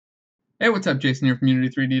Hey, what's up? Jason here from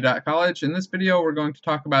Unity3D.college. In this video, we're going to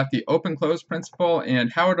talk about the open-close principle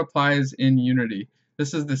and how it applies in Unity.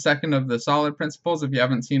 This is the second of the solid principles. If you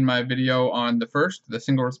haven't seen my video on the first, the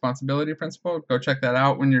single responsibility principle, go check that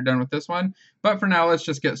out when you're done with this one. But for now, let's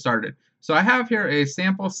just get started. So I have here a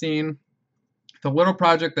sample scene, the little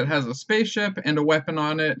project that has a spaceship and a weapon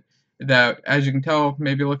on it that, as you can tell,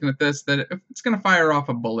 maybe looking at this, that it's going to fire off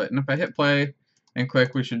a bullet. And if I hit play and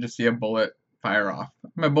click, we should just see a bullet fire off.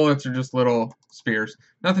 My bullets are just little spears,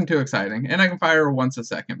 nothing too exciting, and I can fire once a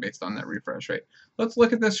second based on that refresh rate. Let's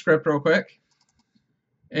look at this script real quick,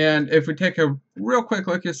 and if we take a real quick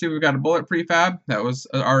look, you'll see we've got a bullet prefab that was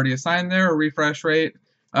already assigned there, a refresh rate,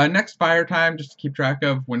 next fire time, just to keep track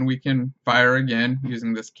of when we can fire again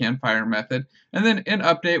using this can fire method, and then in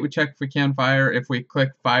update we check if we can fire. If we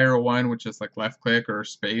click fire 1, which is like left click or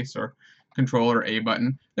space or Control or A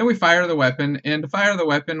button. Then we fire the weapon, and to fire the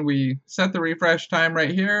weapon we set the refresh time right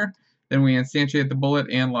here, then we instantiate the bullet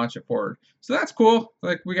and launch it forward. So that's cool,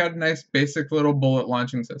 like we got a nice basic little bullet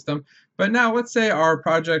launching system. But now let's say our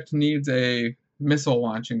project needs a missile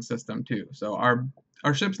launching system too. So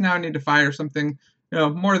our ships now need to fire something,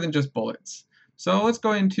 more than just bullets. So let's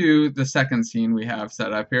go into the second scene we have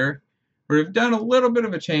set up here. We've done a little bit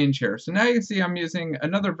of a change here. So now you can see I'm using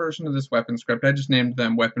another version of this weapon script. I just named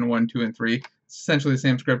them weapon 1, 2, and 3. It's essentially the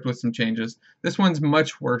same script with some changes. This one's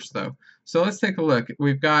much worse though. So let's take a look.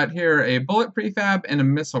 We've got here a bullet prefab and a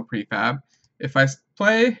missile prefab. If I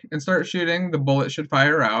play and start shooting, the bullet should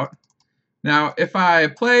fire out. Now if I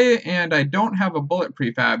play and I don't have a bullet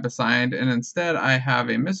prefab assigned and instead I have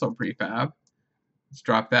a missile prefab, let's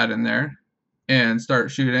drop that in there and start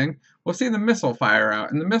shooting, we'll see the missile fire out.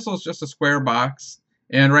 And the missile is just a square box,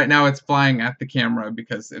 and right now it's flying at the camera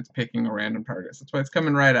because it's picking a random target. So that's why it's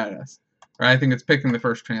coming right at us. Or I think it's picking the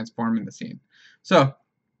first transform in the scene. So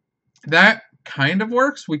that kind of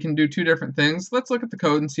works. We can do two different things. Let's look at the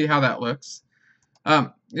code and see how that looks.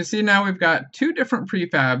 You see now we've got two different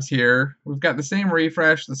prefabs here. We've got the same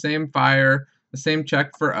refresh, the same fire, the same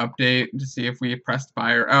check for update to see if we pressed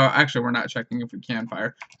fire. Oh, actually, we're not checking if we can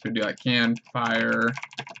fire. So we do like can fire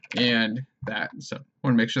and that. So we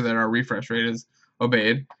want to make sure that our refresh rate is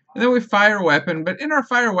obeyed. And then we fire weapon, but in our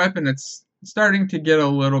fire weapon, it's starting to get a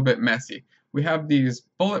little bit messy. We have these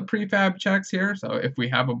bullet prefab checks here. So if we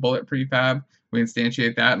have a bullet prefab, we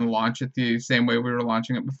instantiate that and launch it the same way we were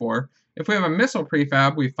launching it before. If we have a missile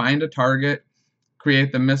prefab, we find a target,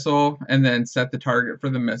 create the missile, and then set the target for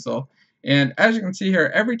the missile. And as you can see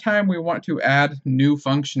here, every time we want to add new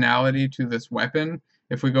functionality to this weapon,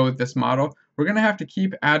 if we go with this model, we're going to have to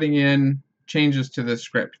keep adding in changes to this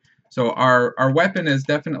script. So our weapon is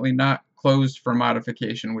definitely not closed for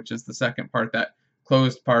modification, which is the second part, that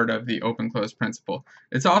closed part of the open-close principle.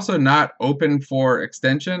 It's also not open for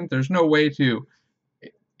extension. There's no way to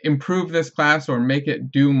improve this class or make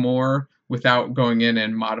it do more without going in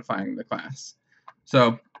and modifying the class.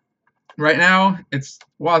 So right now,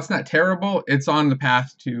 while it's not terrible, it's on the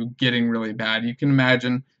path to getting really bad. You can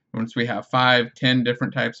imagine once we have 5, 10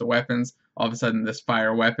 different types of weapons, all of a sudden this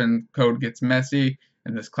fire weapon code gets messy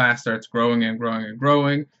and this class starts growing and growing and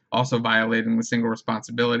growing, also violating the single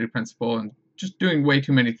responsibility principle and just doing way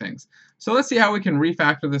too many things. So let's see how we can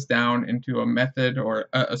refactor this down into a method or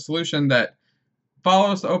a solution that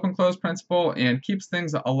follows the open-close principle and keeps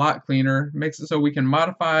things a lot cleaner, makes it so we can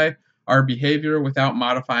modify our behavior without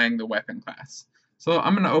modifying the weapon class. So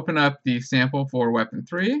I'm going to open up the sample for weapon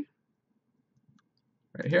 3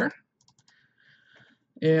 right here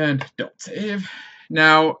and don't save.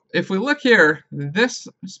 Now if we look here, this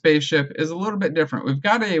spaceship is a little bit different. We've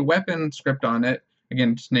got a weapon script on it,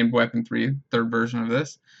 again just named weapon 3, third version of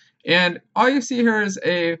this, and all you see here is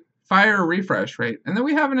a fire refresh rate, and then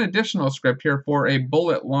we have an additional script here for a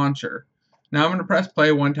bullet launcher. Now I'm going to press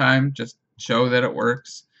play one time, just show that it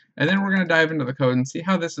works. And then we're going to dive into the code and see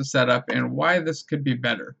how this is set up and why this could be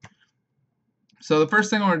better. So the first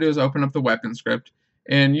thing I want to do is open up the weapon script.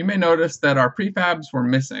 And you may notice that our prefabs were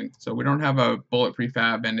missing. So we don't have a bullet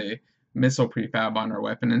prefab and a missile prefab on our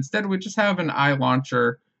weapon. Instead, we just have an eye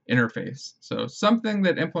launcher interface. So something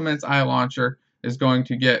that implements eye launcher is going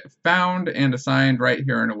to get found and assigned right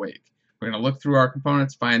here in awake. We're going to look through our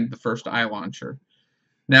components, find the first eye launcher.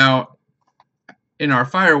 Now, in our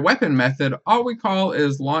fire weapon method, all we call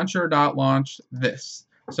is launcher.launch this.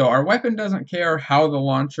 So our weapon doesn't care how the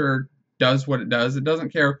launcher does what it does. It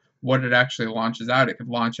doesn't care what it actually launches out. It could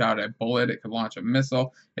launch out a bullet, it could launch a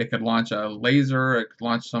missile, it could launch a laser, it could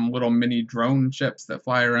launch some little mini drone ships that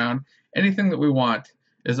fly around. Anything that we want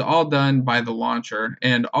is all done by the launcher,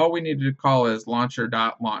 and all we need to call is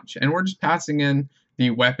launcher.launch. And we're just passing in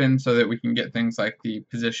the weapon so that we can get things like the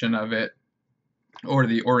position of it or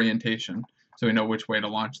the orientation, so we know which way to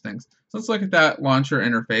launch things. So let's look at that launcher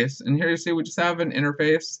interface, and here you see we just have an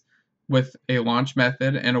interface with a launch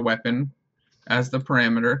method and a weapon as the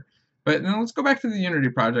parameter. But then let's go back to the Unity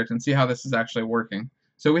project and see how this is actually working.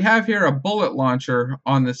 So we have here a bullet launcher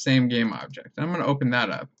on the same game object. I'm going to open that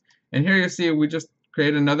up. And here you see we just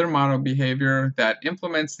create another model behavior that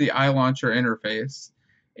implements the iLauncher interface.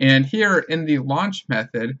 And here in the launch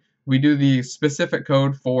method, we do the specific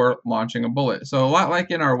code for launching a bullet. So a lot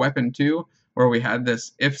like in our weapon 2, where we had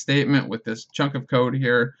this if statement with this chunk of code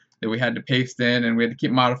here that we had to paste in, and we had to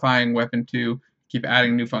keep modifying weapon 2, keep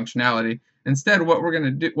adding new functionality. Instead, what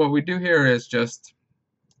we do here is just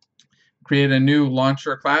create a new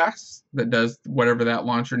launcher class that does whatever that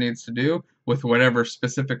launcher needs to do with whatever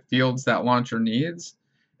specific fields that launcher needs,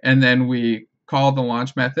 and then we call the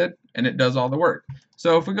launch method and it does all the work.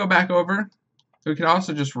 So if we go back over, we can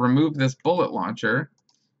also just remove this bullet launcher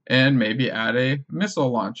and maybe add a missile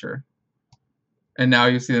launcher. And now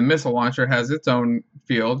you see the missile launcher has its own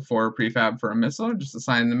field for prefab for a missile. Just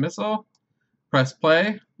assign the missile, press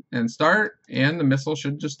play and start, and the missile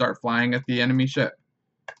should just start flying at the enemy ship.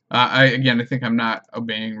 I think I'm not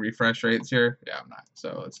obeying refresh rates here. Yeah, I'm not.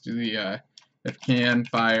 So let's do the if can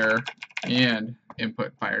fire and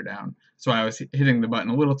input fire down. So I was hitting the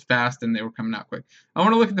button a little too fast and they were coming out quick. I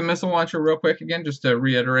want to look at the missile launcher real quick again, just to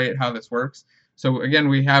reiterate how this works. So again,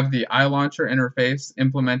 we have the iLauncher interface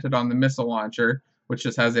implemented on the missile launcher, which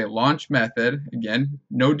just has a launch method. Again,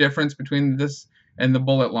 no difference between this and the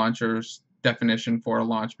bullet launcher's definition for a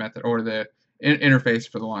launch method, or the interface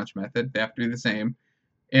for the launch method. They have to be the same.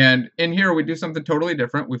 And in here we do something totally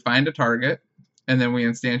different. We find a target, and then we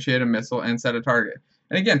instantiate a missile and set a target.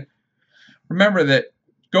 And again, remember that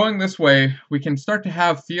going this way, we can start to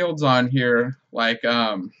have fields on here like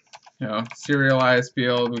serialized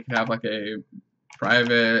field. We can have like a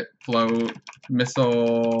private float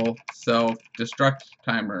missile self-destruct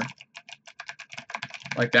timer,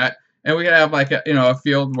 like that. And we can have like a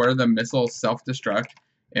field where the missiles self-destruct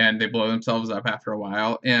and they blow themselves up after a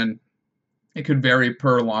while. And it could vary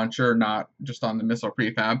per launcher, not just on the missile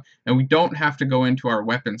prefab. And we don't have to go into our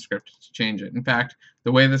weapon script to change it. In fact,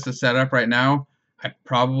 the way this is set up right now, I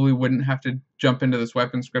probably wouldn't have to jump into this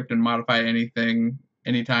weapon script and modify anything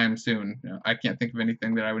anytime soon. I can't think of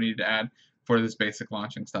anything that I would need to add for this basic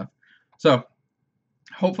launching stuff. So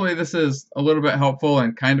hopefully this is a little bit helpful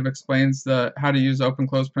and kind of explains how to use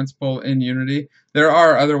open-close principle in Unity. There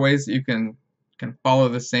are other ways that you can follow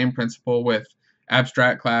the same principle with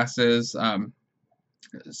abstract classes,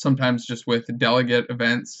 sometimes just with delegate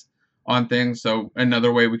events on things. So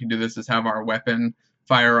another way we can do this is have our weapon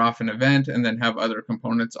fire off an event and then have other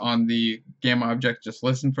components on the game object just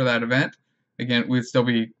listen for that event. Again, we'd still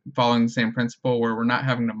be following the same principle where we're not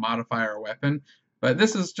having to modify our weapon. But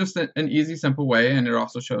this is just an easy, simple way, and it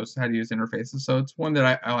also shows how to use interfaces. So it's one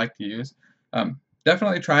that I like to use.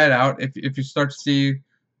 Definitely try it out. If you start to see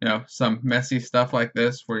some messy stuff like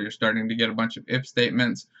this where you're starting to get a bunch of if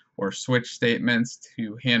statements or switch statements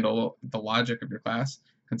to handle the logic of your class,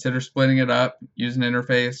 consider splitting it up, use an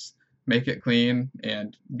interface, make it clean,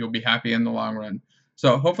 and you'll be happy in the long run.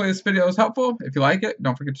 So hopefully this video is helpful. If you like it,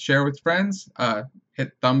 don't forget to share with friends,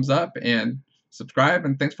 hit thumbs up and subscribe,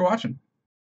 and thanks for watching.